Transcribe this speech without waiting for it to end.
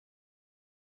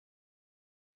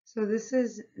So this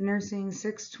is Nursing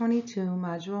 622,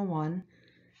 Module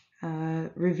 1,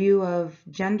 review of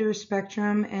gender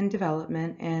spectrum and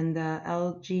development and the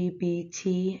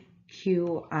LGBTQI.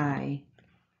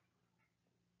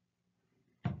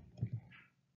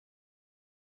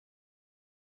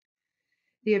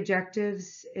 The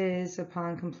objectives is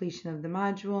upon completion of the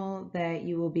module that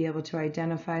you will be able to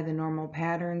identify the normal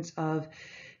patterns of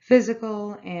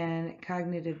physical and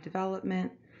cognitive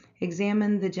development,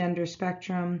 examine the gender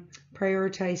spectrum,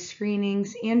 prioritize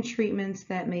screenings and treatments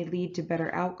that may lead to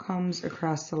better outcomes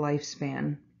across the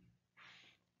lifespan.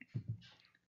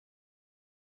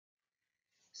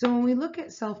 So when we look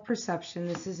at self-perception,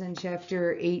 this is in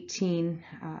chapter 18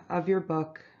 of your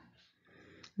book,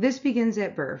 this begins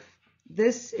at birth.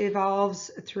 This evolves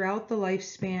throughout the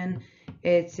lifespan.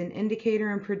 It's an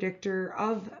indicator and predictor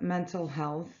of mental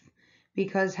health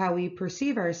because how we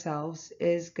perceive ourselves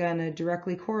is going to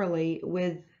directly correlate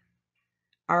with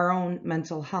our own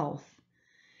mental health.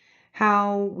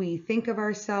 How we think of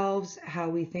ourselves, how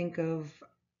we think of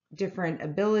different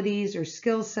abilities or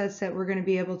skill sets that we're going to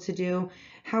be able to do,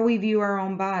 how we view our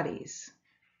own bodies.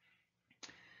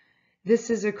 This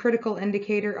is a critical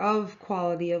indicator of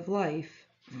quality of life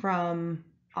from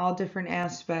all different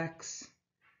aspects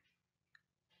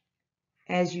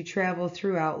as you travel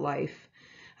throughout life.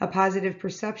 A positive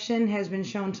perception has been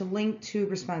shown to link to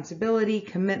responsibility,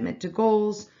 commitment to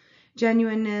goals,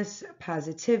 genuineness,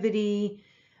 positivity,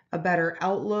 a better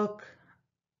outlook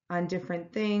on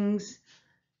different things.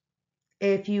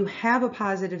 If you have a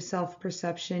positive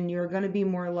self-perception, you're going to be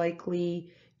more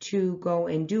likely to go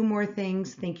and do more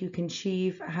things, think you can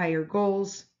achieve higher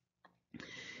goals.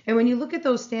 And when you look at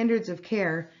those standards of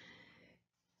care,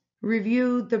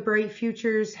 review the Bright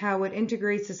Futures, how it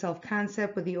integrates the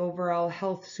self-concept with the overall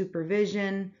health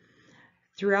supervision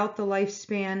throughout the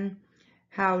lifespan,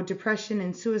 how depression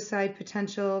and suicide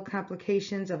potential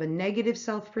complications of a negative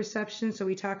self-perception. So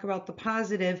we talk about the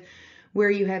positive,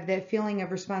 where you have that feeling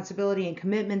of responsibility and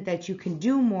commitment that you can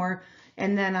do more.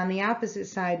 And then on the opposite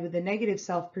side, with the negative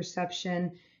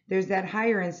self-perception, there's that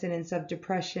higher incidence of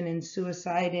depression and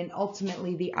suicide, and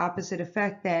ultimately the opposite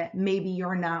effect that maybe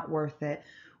you're not worth it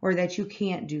or that you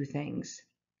can't do things.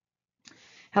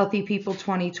 Healthy People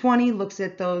 2020 looks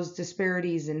at those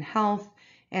disparities in health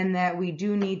and that we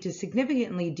do need to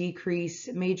significantly decrease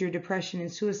major depression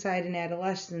and suicide in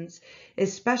adolescents,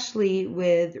 especially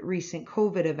with recent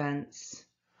COVID events.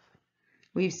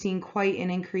 We've seen quite an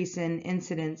increase in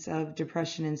incidence of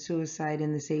depression and suicide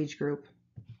in this age group.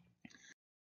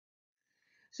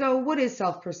 So what is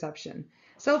self-perception?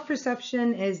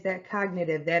 Self-perception is that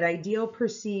cognitive, that ideal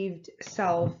perceived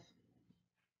self,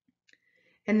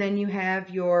 and then you have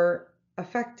your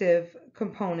affective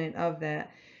component of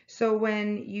that. So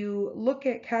when you look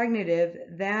at cognitive,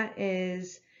 that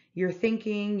is your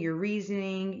thinking, your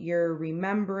reasoning, your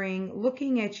remembering,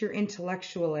 looking at your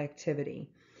intellectual activity.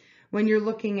 When you're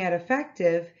looking at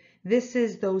affective, this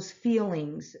is those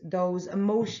feelings, those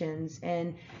emotions,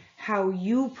 and how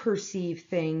you perceive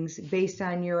things based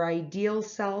on your ideal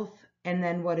self and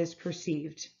then what is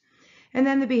perceived. And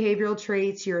then the behavioral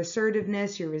traits, your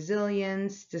assertiveness, your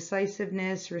resilience,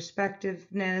 decisiveness,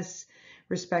 respectiveness,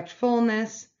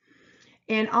 respectfulness.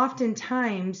 And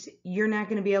oftentimes, you're not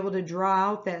going to be able to draw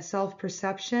out that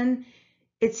self-perception.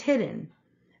 It's hidden.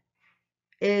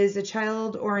 Is a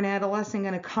child or an adolescent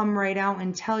going to come right out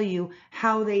and tell you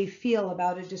how they feel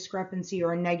about a discrepancy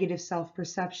or a negative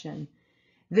self-perception?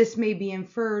 This may be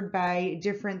inferred by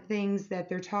different things that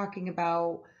they're talking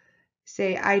about.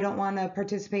 Say, I don't want to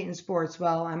participate in sports.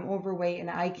 Well, I'm overweight and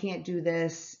I can't do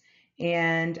this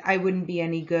and I wouldn't be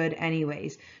any good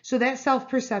anyways. So that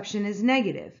self-perception is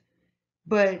negative,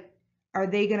 but are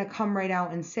they going to come right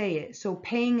out and say it? So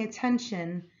paying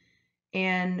attention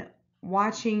and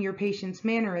watching your patient's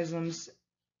mannerisms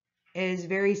is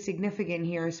very significant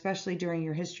here, especially during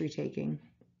your history taking.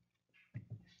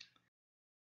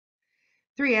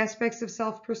 3 aspects of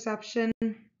self-perception.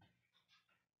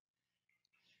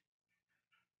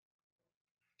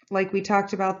 Like we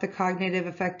talked about, the cognitive,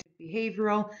 affective,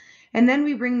 behavioral, and then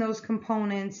we bring those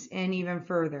components in even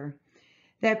further.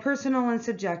 That personal and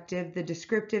subjective, the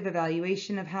descriptive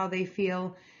evaluation of how they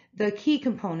feel, the key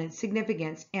components,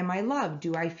 significance. Am I loved?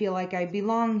 Do I feel like I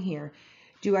belong here?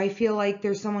 Do I feel like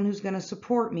there's someone who's going to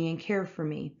support me and care for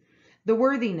me? The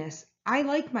worthiness. I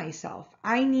like myself.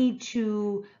 I need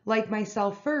to like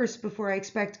myself first before I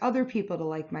expect other people to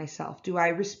like myself. Do I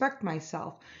respect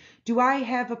myself? Do I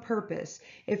have a purpose?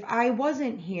 If I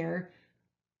wasn't here,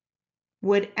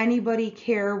 would anybody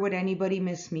care? Would anybody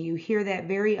miss me? You hear that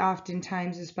very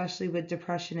oftentimes, especially with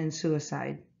depression and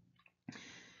suicide.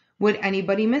 Would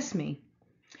anybody miss me?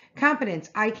 Competence,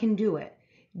 I can do it.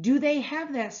 Do they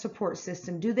have that support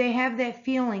system? Do they have that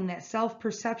feeling, that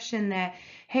self-perception that,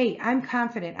 hey, I'm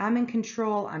confident, I'm in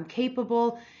control, I'm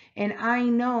capable, and I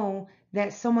know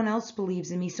that someone else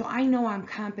believes in me, so I know I'm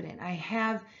competent. I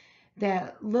have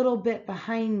that little bit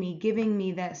behind me giving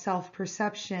me that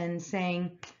self-perception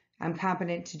saying, I'm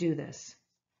competent to do this.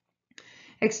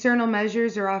 External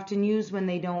measures are often used when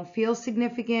they don't feel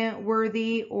significant,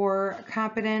 worthy, or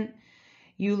competent.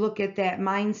 You look at that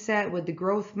mindset with the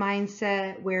growth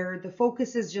mindset where the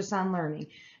focus is just on learning,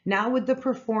 not with the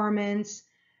performance,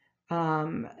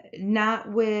 not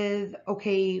with,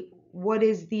 okay, what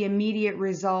is the immediate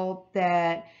result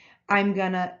that I'm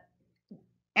going to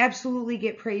absolutely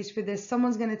get praised for this.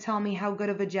 Someone's going to tell me how good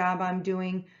of a job I'm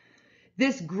doing.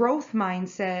 This growth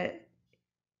mindset,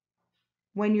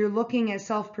 when you're looking at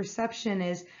self-perception,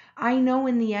 is I know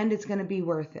in the end it's going to be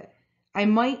worth it. I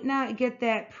might not get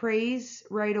that praise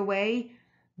right away,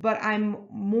 but I'm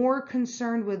more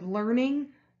concerned with learning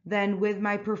than with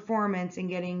my performance and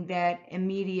getting that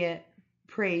immediate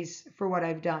praise for what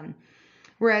I've done.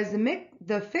 Whereas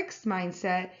the fixed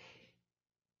mindset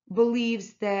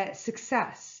believes that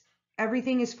success,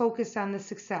 everything is focused on the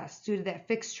success due to that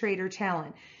fixed trait or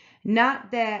talent.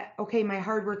 Not that, okay, my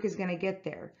hard work is going to get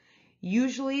there.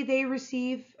 Usually they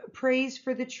receive praise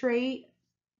for the trait,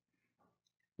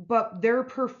 but their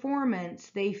performance,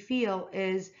 they feel,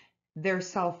 is their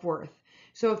self-worth.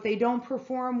 So if they don't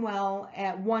perform well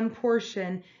at one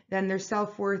portion, then their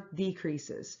self-worth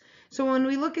decreases. So when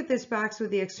we look at this box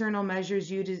with the external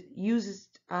measures used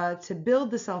to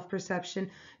build the self-perception,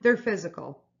 they're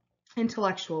physical,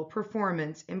 intellectual,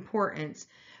 performance, importance,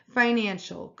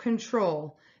 financial,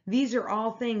 control. These are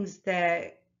all things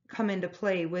that come into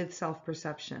play with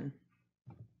self-perception.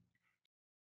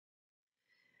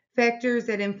 Factors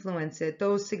that influence it,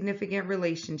 those significant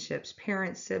relationships,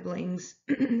 parents, siblings,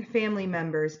 family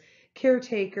members,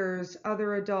 caretakers,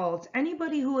 other adults,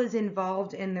 anybody who is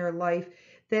involved in their life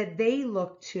that they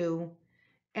look to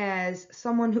as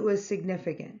someone who is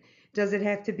significant. Does it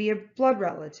have to be a blood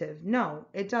relative? No,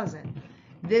 it doesn't.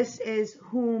 This is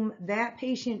whom that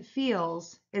patient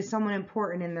feels is someone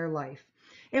important in their life.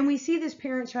 And we see this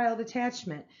parent-child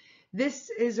attachment. This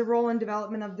is a role in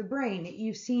development of the brain.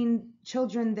 You've seen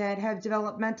children that have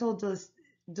developmental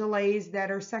delays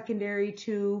that are secondary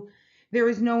to there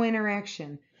is no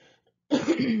interaction.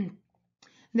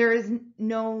 There is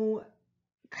no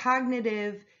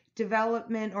cognitive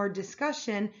development or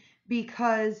discussion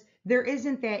because there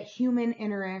isn't that human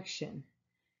interaction.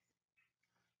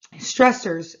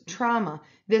 Stressors, trauma,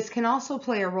 this can also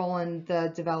play a role in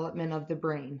the development of the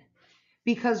brain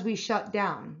because we shut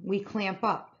down, we clamp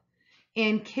up.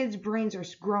 And kids' brains are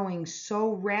growing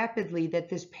so rapidly that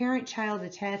this parent-child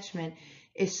attachment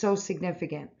is so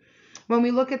significant. When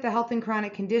we look at the health and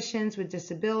chronic conditions with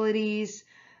disabilities,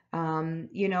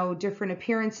 different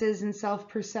appearances and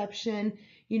self-perception,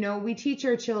 we teach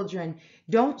our children,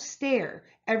 don't stare.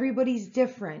 Everybody's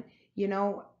different.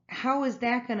 How is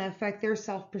that going to affect their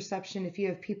self-perception if you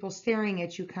have people staring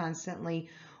at you constantly,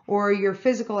 or your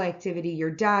physical activity,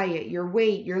 your diet, your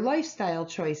weight, your lifestyle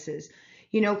choices?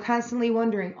 Constantly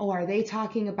wondering, oh, are they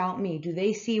talking about me? Do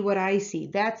they see what I see?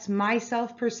 That's my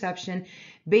self-perception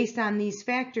based on these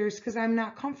factors because I'm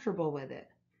not comfortable with it.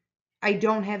 I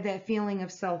don't have that feeling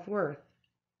of self-worth.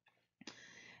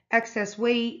 Excess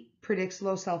weight predicts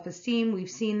low self-esteem. We've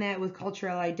seen that with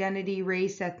cultural identity,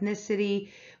 race,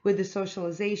 ethnicity, with the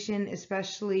socialization,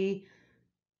 especially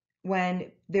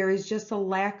when there is just a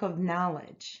lack of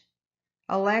knowledge.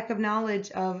 A lack of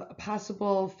knowledge of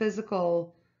possible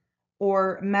physical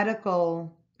or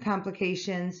medical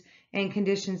complications and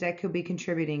conditions that could be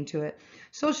contributing to it.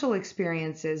 Social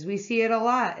experiences, we see it a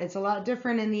lot. It's a lot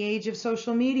different in the age of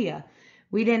social media.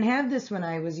 We didn't have this when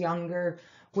I was younger,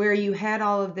 where you had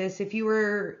all of this. If you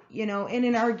were, in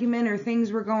an argument or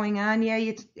things were going on,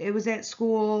 it was at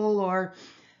school or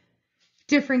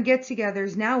different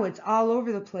get-togethers. Now it's all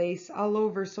over the place, all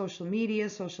over social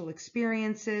media, social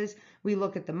experiences. We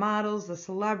look at the models, the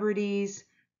celebrities,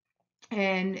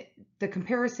 and the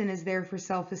comparison is there for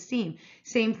self-esteem.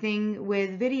 Same thing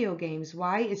with video games.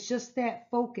 Why? It's just that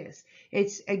focus.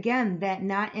 It's, again, that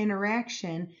not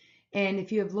interaction. And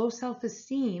if you have low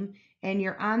self-esteem and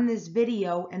you're on this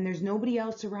video and there's nobody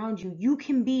else around you, you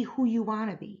can be who you want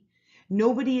to be.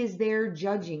 Nobody is there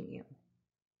judging you.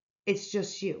 It's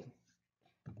just you.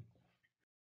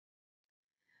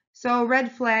 So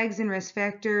red flags and risk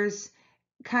factors: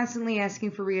 constantly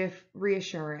asking for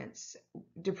reassurance,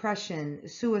 depression,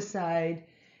 suicide,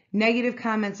 negative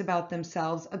comments about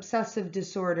themselves, obsessive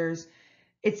disorders,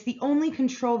 It's the only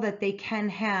control that they can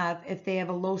have if they have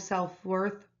a low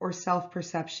self-worth or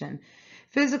self-perception.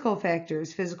 Physical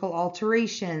factors, physical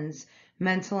alterations,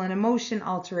 mental and emotion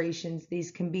alterations. These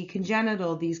can be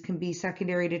congenital, these can be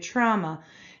secondary to trauma,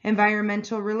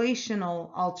 environmental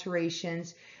relational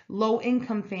alterations, low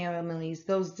income families,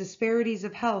 those disparities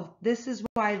of health. This is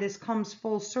why this comes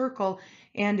full circle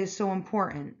and is so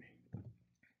important.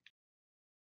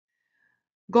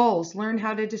 Goals, learn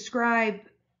how to describe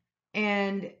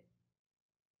and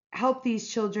help these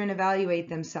children evaluate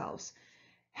themselves,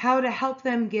 how to help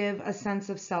them give a sense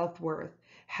of self-worth,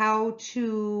 how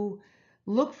to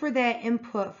look for that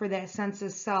input for that sense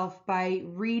of self by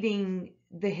reading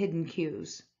the hidden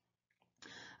cues.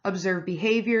 Observe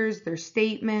behaviors, their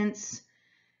statements,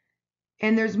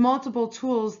 and there's multiple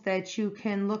tools that you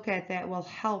can look at that will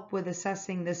help with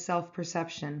assessing this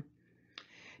self-perception.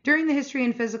 During the history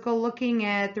and physical, looking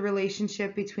at the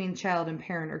relationship between child and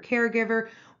parent or caregiver,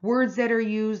 words that are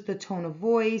used, the tone of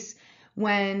voice,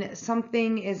 when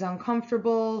something is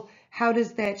uncomfortable, how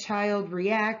does that child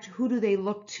react? Who do they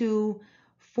look to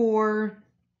for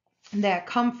that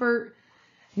comfort?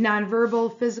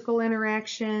 Nonverbal physical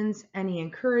interactions, any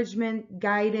encouragement,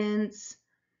 guidance,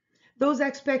 those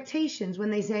expectations when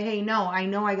they say, hey, no, I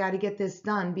know I got to get this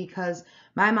done because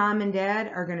my mom and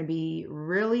dad are going to be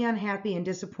really unhappy and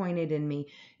disappointed in me.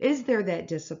 Is there that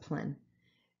discipline?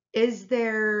 Is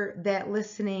there that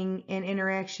listening and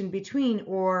interaction between,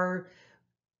 or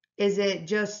is it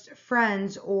just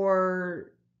friends?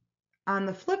 Or on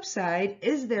the flip side,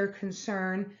 is there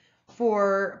concern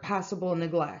for possible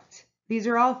neglect? These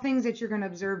are all things that you're going to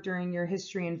observe during your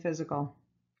history and physical.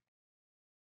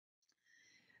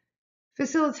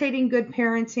 Facilitating good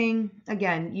parenting.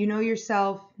 Again, you know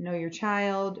yourself, know your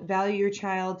child, value your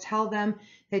child, tell them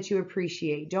that you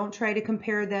appreciate. Don't try to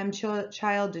compare them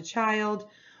child to child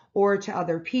or to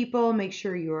other people. Make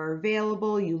sure you are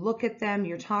available, you look at them,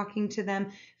 you're talking to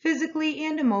them physically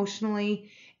and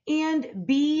emotionally, and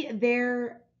be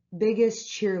their biggest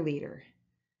cheerleader.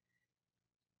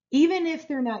 Even if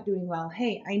they're not doing well,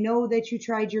 hey, I know that you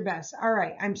tried your best. All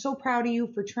right, I'm so proud of you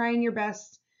for trying your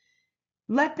best.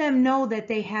 Let them know that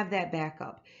they have that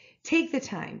backup. Take the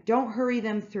time. Don't hurry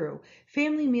them through.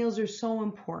 Family meals are so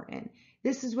important.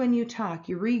 This is when you talk.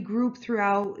 You regroup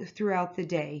throughout the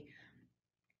day.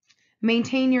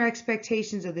 Maintain your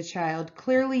expectations of the child.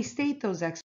 Clearly state those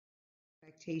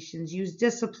expectations. Use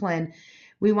discipline.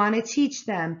 We want to teach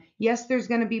them. Yes, there's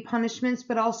going to be punishments,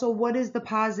 but also what is the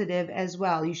positive as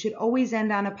well? You should always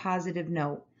end on a positive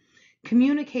note.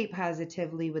 Communicate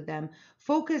positively with them.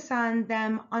 Focus on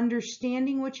them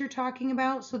understanding what you're talking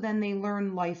about so then they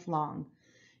learn lifelong.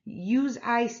 Use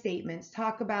I statements.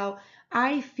 Talk about,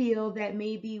 I feel that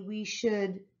maybe we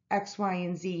should X, Y,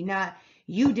 and Z, not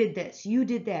you did this, you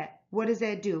did that. What does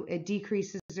that do? It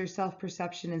decreases their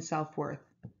self-perception and self-worth.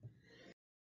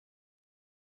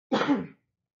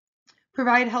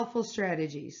 Provide helpful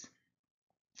strategies.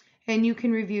 And you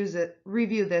can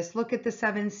review this. Look at the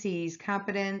 7 C's: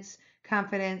 competence,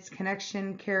 confidence,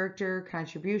 connection, character,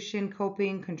 contribution,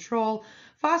 coping, control.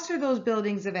 Foster those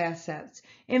buildings of assets.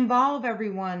 Involve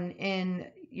everyone in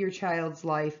your child's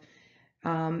life.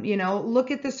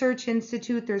 Look at the Search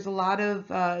Institute. There's a lot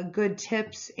of good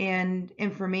tips and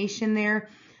information there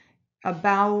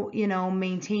about,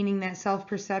 maintaining that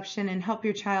self-perception and help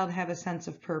your child have a sense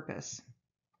of purpose.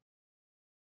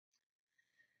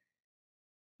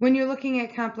 When you're looking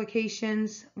at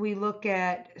complications, we look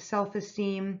at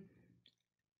self-esteem.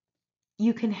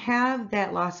 You can have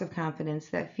that loss of confidence,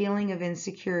 that feeling of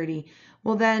insecurity.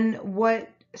 Well, then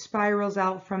what spirals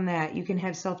out from that? You can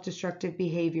have self-destructive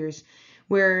behaviors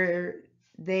where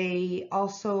they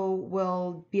also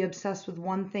will be obsessed with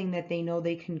one thing that they know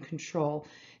they can control.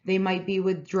 They might be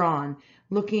withdrawn,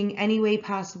 looking any way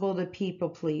possible to people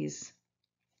please.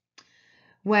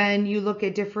 When you look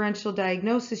at differential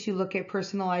diagnosis, you look at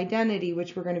personal identity,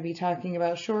 which we're going to be talking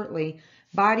about shortly.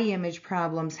 Body image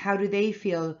problems, how do they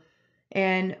feel?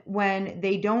 And when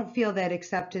they don't feel that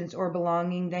acceptance or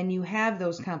belonging, then you have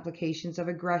those complications of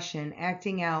aggression,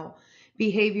 acting out,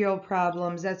 behavioral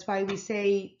problems. That's why we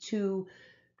say to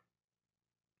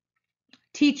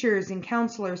teachers and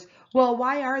counselors, well,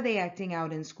 why are they acting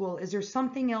out in school? Is there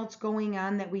something else going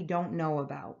on that we don't know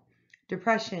about?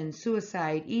 Depression,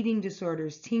 suicide, eating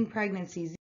disorders, teen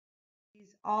pregnancies,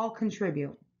 these all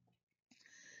contribute.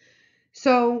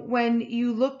 So when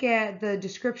you look at the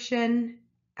description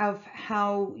of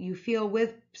how you feel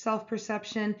with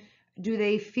self-perception, do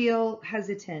they feel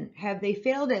hesitant? Have they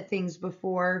failed at things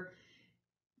before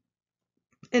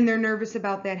and they're nervous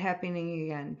about that happening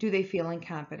again? Do they feel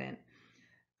incompetent?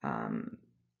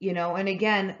 And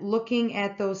again, looking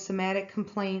at those somatic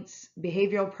complaints,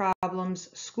 behavioral problems,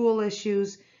 school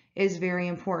issues is very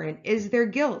important. Is there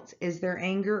guilt? Is there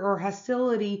anger or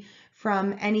hostility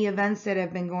from any events that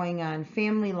have been going on?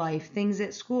 Family life, things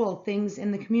at school, things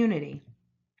in the community.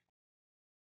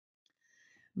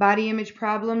 Body image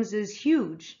problems is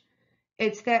huge.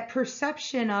 It's that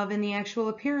perception of and the actual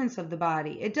appearance of the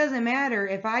body. It doesn't matter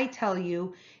if I tell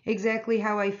you exactly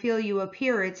how I feel you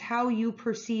appear, it's how you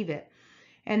perceive it.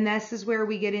 And this is where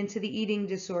we get into the eating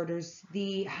disorders,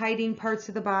 the hiding parts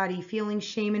of the body, feeling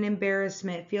shame and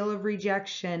embarrassment, feel of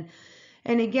rejection.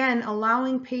 And again,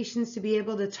 allowing patients to be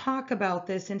able to talk about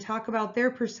this and talk about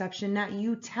their perception, not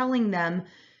you telling them,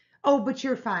 oh, but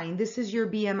you're fine. This is your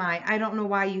BMI. I don't know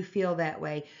why you feel that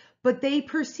way. But they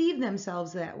perceive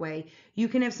themselves that way. You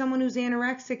can have someone who's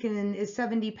anorexic and is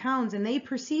 70 pounds and they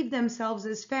perceive themselves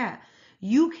as fat.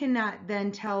 You cannot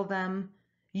then tell them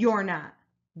you're not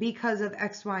because of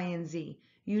X, Y, and Z.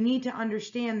 You need to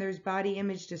understand there's body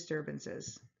image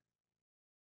disturbances.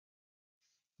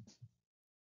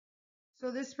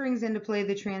 So this brings into play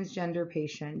the transgender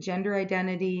patient. Gender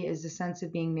identity is the sense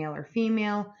of being male or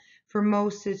female. For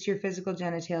most, it's your physical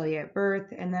genitalia at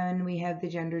birth. And then we have the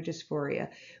gender dysphoria,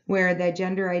 where that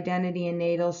gender identity and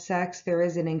natal sex, there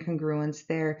is an incongruence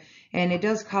there. And it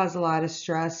does cause a lot of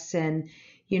stress. And,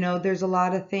 there's a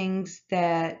lot of things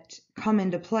that come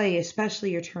into play,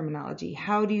 especially your terminology.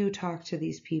 How do you talk to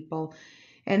these people?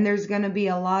 And there's going to be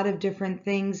a lot of different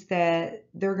things that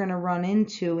they're going to run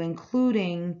into,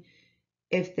 including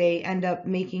if they end up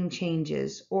making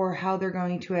changes or how they're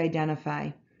going to identify.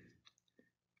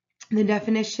 The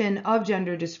definition of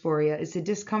gender dysphoria is the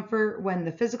discomfort when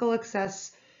the physical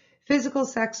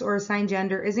sex or assigned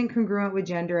gender isn't congruent with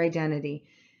gender identity.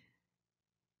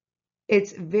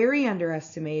 It's very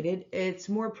underestimated. It's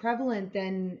more prevalent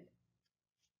than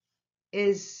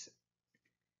is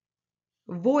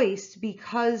voiced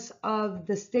because of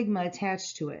the stigma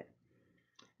attached to it.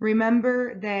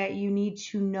 Remember that you need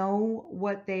to know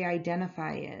what they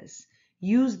identify as.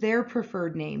 Use their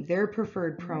preferred name, their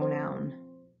preferred pronoun.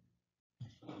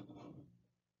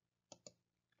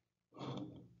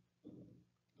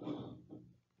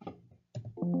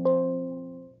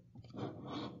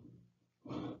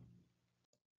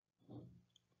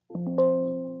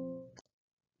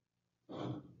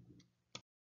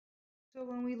 So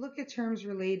when we look at terms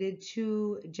related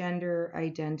to gender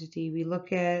identity, we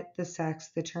look at the sex,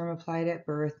 the term applied at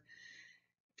birth,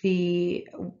 the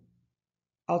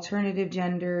alternative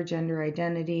gender, gender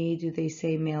identity, do they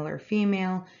say male or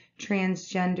female,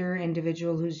 transgender,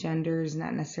 individual whose gender does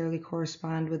not necessarily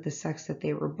correspond with the sex that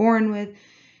they were born with.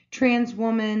 Trans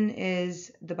woman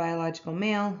is the biological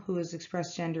male who is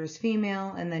expressed gender as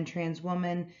female, and then trans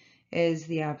woman is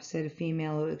the opposite of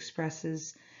female who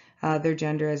expresses their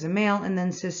gender as a male, and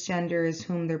then cisgender is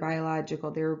whom they're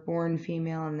biological. They were born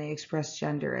female and they express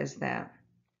gender as that.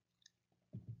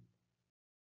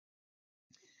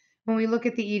 When we look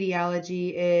at the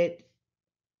etiology, it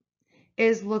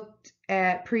is looked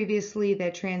at previously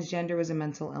that transgender was a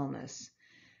mental illness.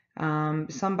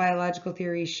 Some biological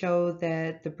theories show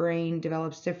that the brain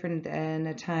develops different in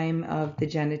a time of the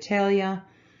genitalia,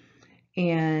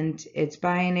 and it's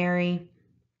binary.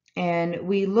 And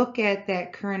we look at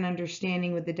that current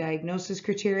understanding with the diagnosis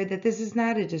criteria that this is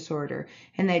not a disorder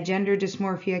and that gender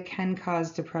dysmorphia can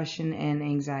cause depression and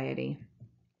anxiety.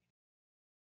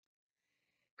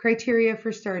 Criteria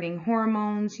for starting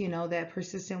hormones, that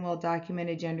persistent,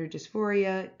 well-documented gender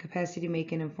dysphoria, capacity to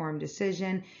make an informed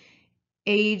decision,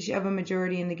 age of a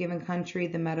majority in the given country,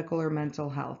 the medical or mental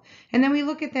health. And then we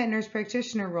look at that nurse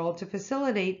practitioner role to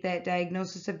facilitate that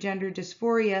diagnosis of gender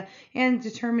dysphoria and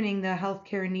determining the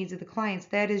healthcare needs of the clients.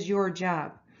 That is your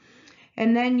job.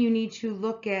 And then you need to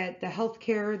look at the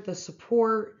healthcare, the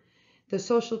support, the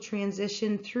social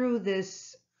transition through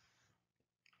this,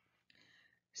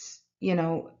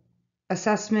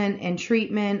 assessment and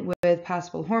treatment with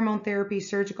possible hormone therapy,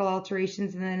 surgical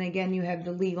alterations, and then again, you have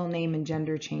the legal name and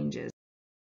gender changes.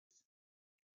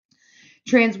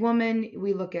 Trans woman,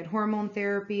 we look at hormone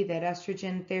therapy, that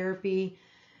estrogen therapy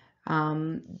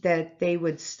that they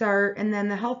would start. And then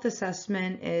the health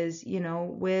assessment is,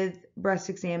 with breast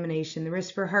examination, the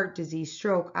risk for heart disease,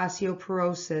 stroke,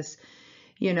 osteoporosis,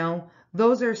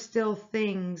 those are still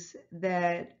things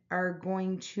that are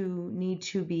going to need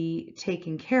to be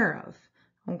taken care of,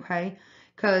 okay?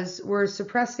 Because we're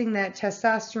suppressing that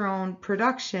testosterone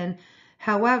production.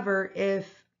 However,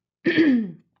 if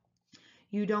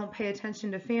you don't pay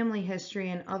attention to family history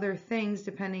and other things,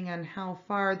 depending on how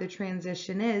far the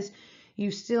transition is,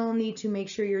 you still need to make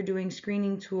sure you're doing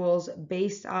screening tools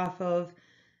based off of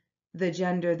the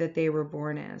gender that they were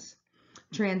born as.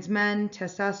 Trans men,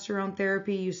 testosterone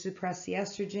therapy, you suppress the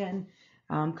estrogen,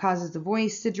 causes the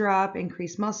voice to drop,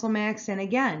 increase muscle mass. And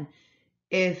again,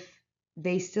 if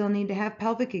they still need to have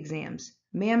pelvic exams,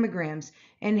 mammograms,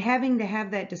 and having to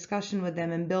have that discussion with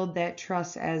them and build that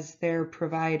trust as their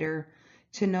provider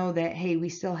to know that, hey, we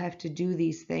still have to do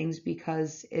these things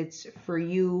because it's for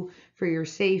you, for your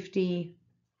safety,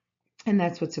 and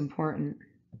that's what's important.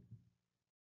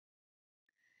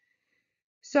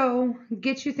 So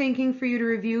get you thinking for you to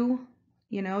review,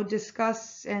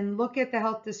 discuss and look at the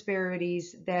health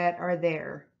disparities that are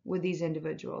there with these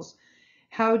individuals.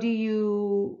 How do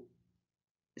you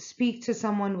speak to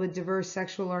someone with diverse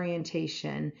sexual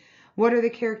orientation? What are the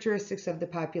characteristics of the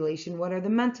population? What are the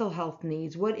mental health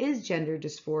needs? What is gender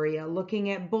dysphoria?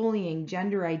 Looking at bullying,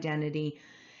 gender identity,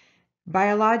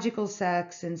 biological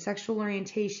sex and sexual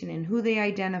orientation and who they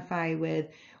identify with.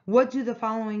 What do the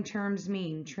following terms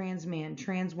mean? Trans man,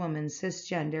 trans woman,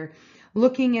 cisgender.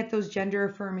 Looking at those gender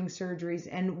affirming surgeries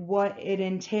and what it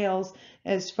entails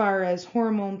as far as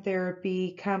hormone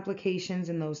therapy, complications,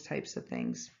 and those types of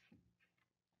things.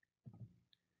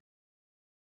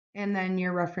 And then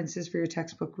your references for your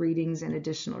textbook readings and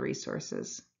additional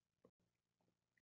resources.